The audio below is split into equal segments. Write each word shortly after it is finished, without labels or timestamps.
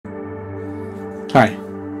Hi,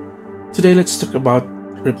 today let's talk about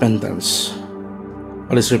repentance.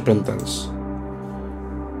 What is repentance?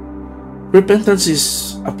 Repentance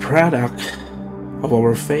is a product of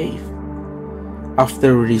our faith.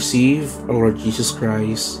 After we receive our Lord Jesus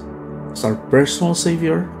Christ as our personal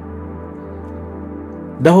Savior,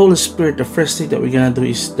 the Holy Spirit, the first thing that we're gonna do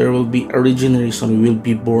is there will be a regeneration. We will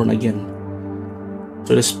be born again.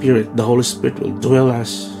 So the Spirit, the Holy Spirit will dwell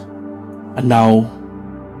us, and now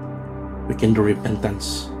we can do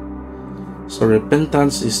repentance. So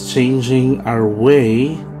repentance is changing our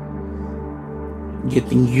way,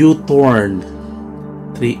 getting U-turned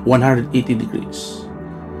 180 degrees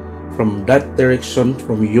from that direction,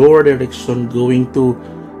 from your direction, going to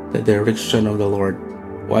the direction of the Lord.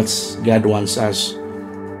 What God wants us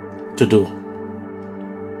to do.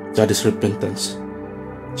 That is repentance.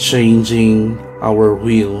 Changing our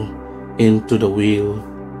will into the will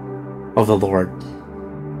of the Lord.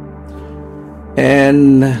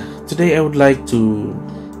 And today I would like to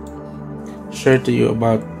share to you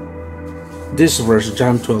about this verse,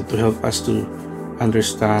 John 12, to help us to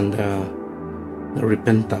understand the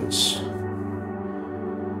repentance.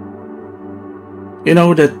 You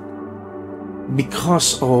know that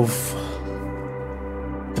because of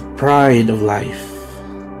the pride of life,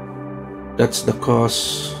 that's the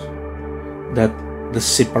cause that the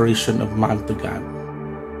separation of man to God.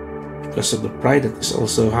 Because of the pride, that is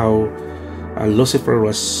also how Lucifer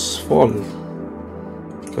was fall,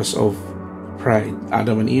 because of pride.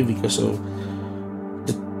 Adam and Eve, because of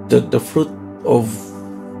the fruit of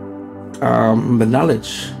the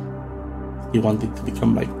knowledge. He wanted to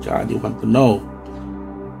become like God. He wanted to know,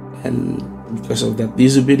 and because of that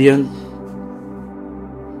disobedience,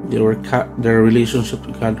 their relationship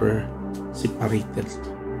with God were separated.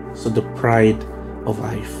 So the pride of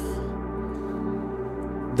life.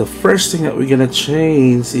 The first thing that we're gonna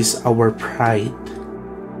change is our pride,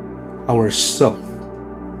 our self,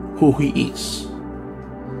 who He is.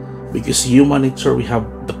 Because human nature, we have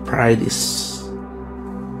the pride is,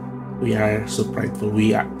 we are so prideful,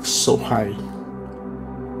 we are so high.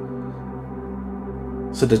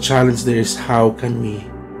 So the challenge there is how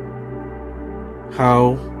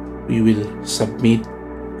we will submit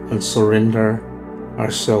and surrender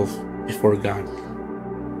ourselves before God.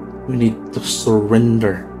 We need to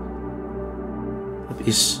surrender. That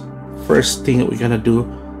is first thing that we're gonna do,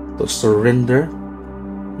 to surrender,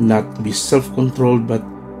 not to be self-controlled, but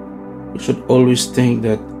we should always think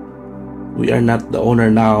that we are not the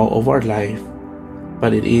owner now of our life,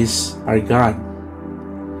 but it is our God.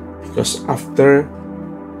 Because after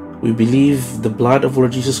we believe the blood of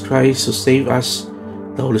Lord Jesus Christ to save us,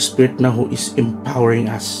 the Holy Spirit now who is empowering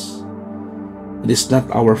us. It is not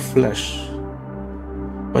our flesh,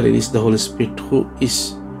 but it is the Holy Spirit who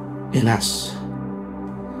is in us.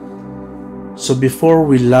 So before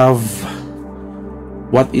we love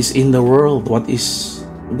what is in the world, what is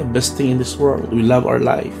the best thing in this world, we love our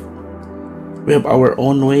life. We have our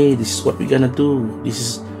own way. This is what we're gonna do. This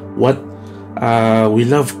is what we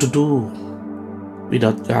love to do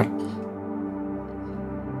without God.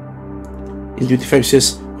 In 25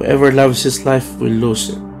 says, whoever loves his life will lose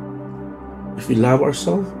it. If we love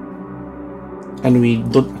ourselves and we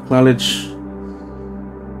don't acknowledge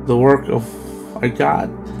the work of our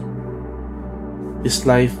God, this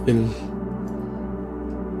life will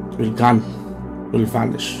gone, will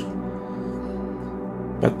vanish.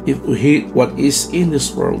 But if we hate what is in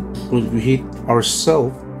this world, when we hate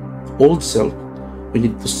ourselves, old self, we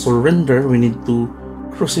need to surrender. We need to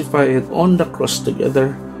crucify it on the cross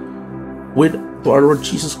together with our Lord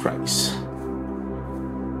Jesus Christ,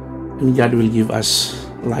 and God will give us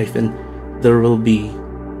life, and there will be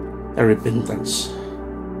a repentance.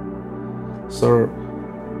 So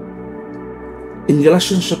in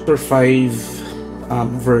Galatians chapter 5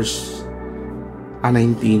 verse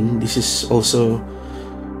 19, this is also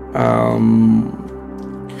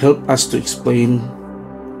help us to explain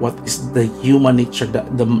what is the human nature,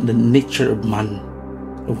 the nature of man,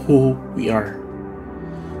 of who we are.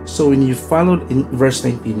 So when you followed in verse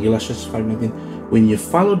 19, Galatians 5:19, when you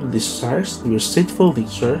follow the desires of your sinful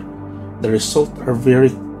nature, the results are very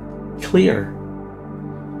clear: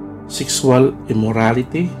 sexual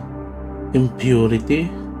immorality, impurity,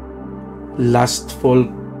 lustful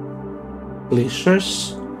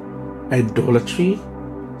pleasures, idolatry,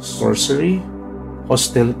 sorcery,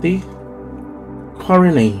 hostility,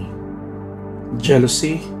 quarreling,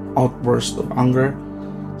 jealousy, outburst of anger,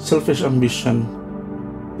 selfish ambition,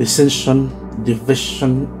 dissension,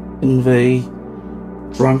 division, envy,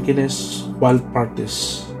 drunkenness, wild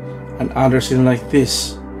parties, and other sin like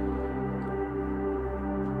this.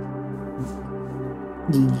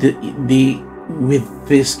 with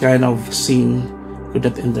this kind of sin could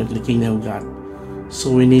not enter the kingdom of God.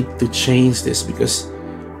 So we need to change this, because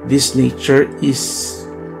this nature is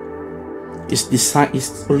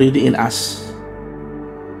already in us,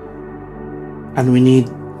 and we need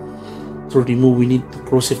to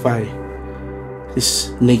crucify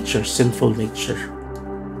this nature, sinful nature.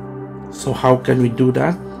 So how can we do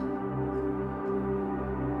that?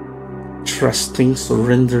 Trusting,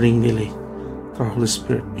 surrendering daily to the Holy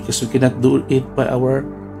Spirit, because we cannot do it by our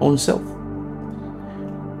own self.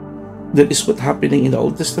 That is what happening in the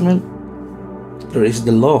Old Testament. There is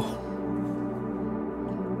the law.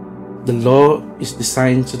 The law is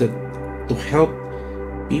designed so that to help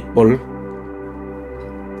people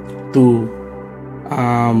to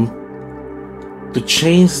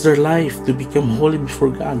change their life, to become holy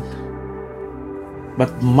before God.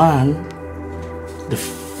 But man, the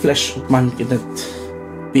flesh of man cannot,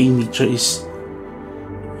 being nature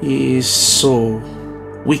is so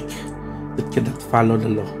weak that cannot follow the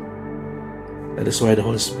law. That is why the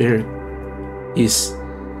Holy Spirit is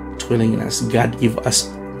dwelling in us. God give us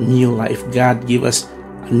new life. God give us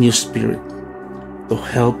a new spirit to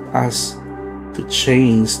help us to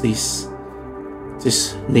change this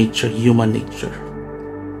nature, human nature.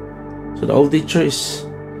 So the old nature is,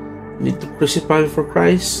 we need to crucify for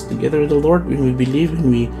Christ together with the Lord. When we believe, when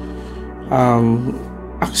we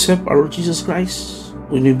accept our Lord Jesus Christ,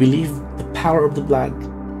 when we believe the power of the blood,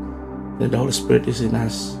 then the Holy Spirit is in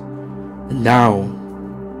us. And now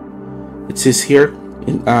it says here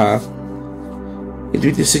in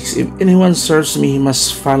 26, if anyone serves me, he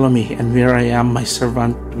must follow me, and where I am, my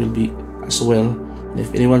servant will be as well. And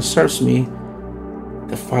if anyone serves me,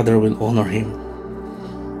 the Father will honor him.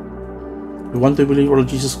 We want to believe Lord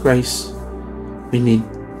Jesus Christ, we need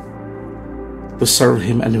to serve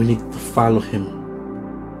him and we need to follow him.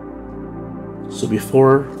 So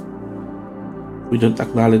before we don't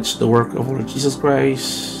acknowledge the work of Lord Jesus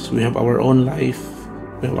Christ, we have our own life,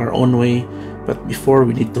 we have our own way. But before,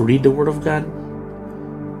 we need to read the Word of God.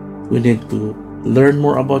 We need to learn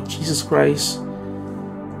more about Jesus Christ.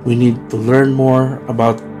 We need to learn more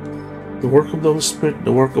about the work of the Holy Spirit,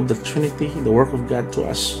 the work of the Trinity, the work of God to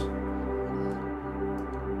us.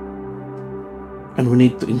 And we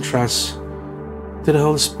need to entrust to the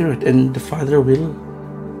Holy Spirit, and the Father will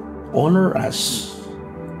honor us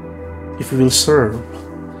if we will serve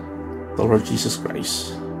the Lord Jesus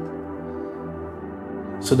Christ.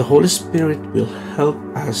 So the Holy Spirit will help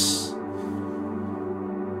us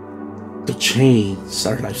to change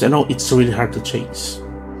our lives. I know it's really hard to change.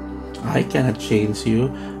 I cannot change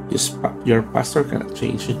you. Your pastor cannot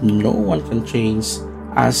change you. No one can change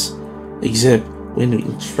us except when we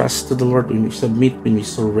entrust to the Lord, when we submit, when we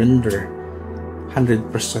surrender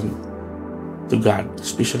 100% to God,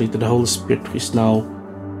 especially to the Holy Spirit who is now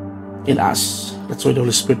in us. That's why the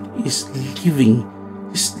Holy Spirit is living.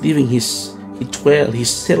 He's living. He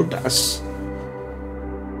settled us,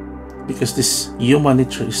 because this human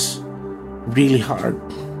nature is really hard.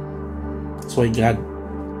 That's why God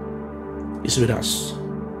is with us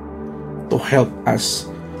to help us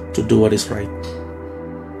to do what is right.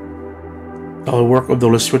 Our work of the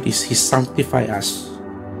Holy Spirit is He sanctify us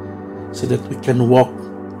so that we can walk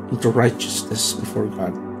into righteousness before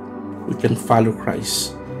God. We can follow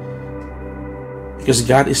Christ, because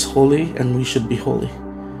God is holy and we should be holy.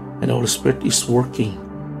 And the Holy Spirit is working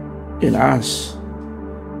in us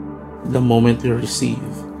the moment we receive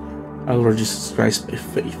our Lord Jesus Christ by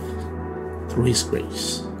faith through His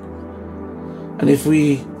grace. And if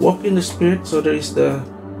we walk in the Spirit, so there is the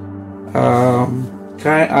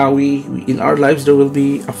in our lives there will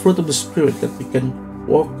be a fruit of the Spirit that we can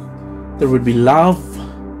walk. There will be love,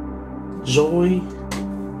 joy,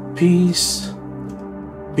 peace,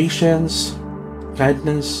 patience,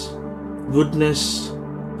 kindness, goodness,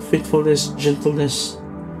 faithfulness, gentleness,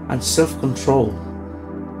 and self-control.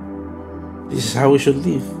 This is how we should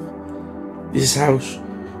live. This is how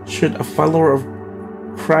should a follower of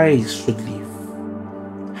Christ should live.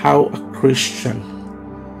 How a Christian.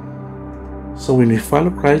 So when we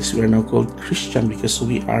follow Christ, we are now called Christian because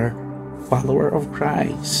we are follower of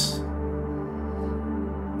Christ.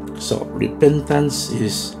 So repentance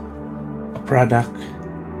is a product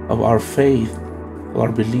of our faith, of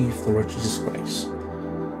our belief in the Lord Jesus Christ.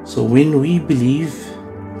 So when we believe,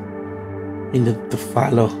 we need to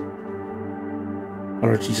follow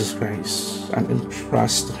our Lord Jesus Christ and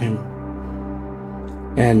entrust to Him,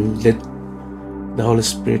 and let the Holy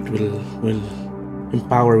Spirit will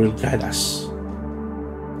empower, will guide us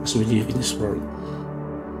as we live in this world.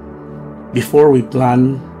 Before we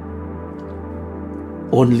plan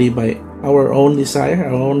only by our own desire,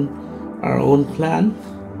 our own plan,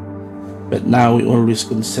 But now we always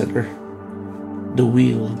consider the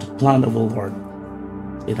will, the plan of the Lord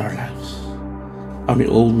in our lives. And we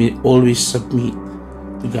always submit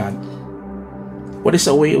to God. What is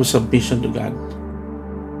a way of submission to God?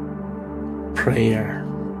 Prayer.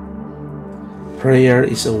 Prayer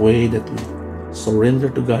is a way that we surrender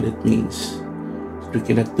to God. It means we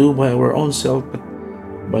cannot do by our own self, but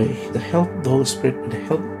by the help of the Holy Spirit, with the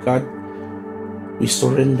help of God, we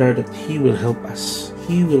surrender that He will help us.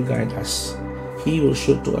 He will guide us. He will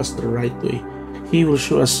show to us the right way. He will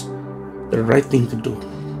show us the right thing to do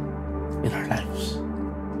in our lives.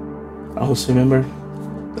 Also remember,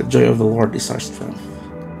 the joy of the Lord is our strength.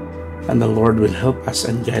 And the Lord will help us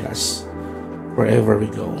and guide us wherever we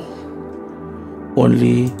go.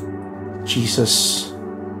 Only Jesus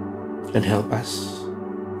can help us.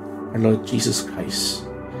 Our Lord Jesus Christ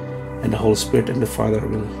and the Holy Spirit and the Father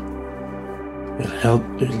will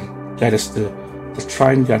guide us. The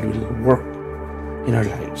triune God will work in our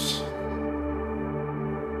lives.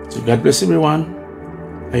 So God bless everyone.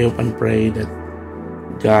 I hope and pray that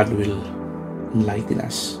God will enlighten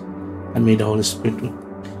us, and may the Holy Spirit will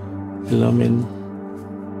illumine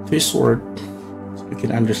to His Word so we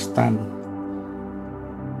can understand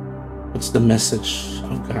what's the message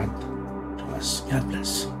of God to us. God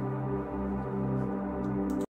bless.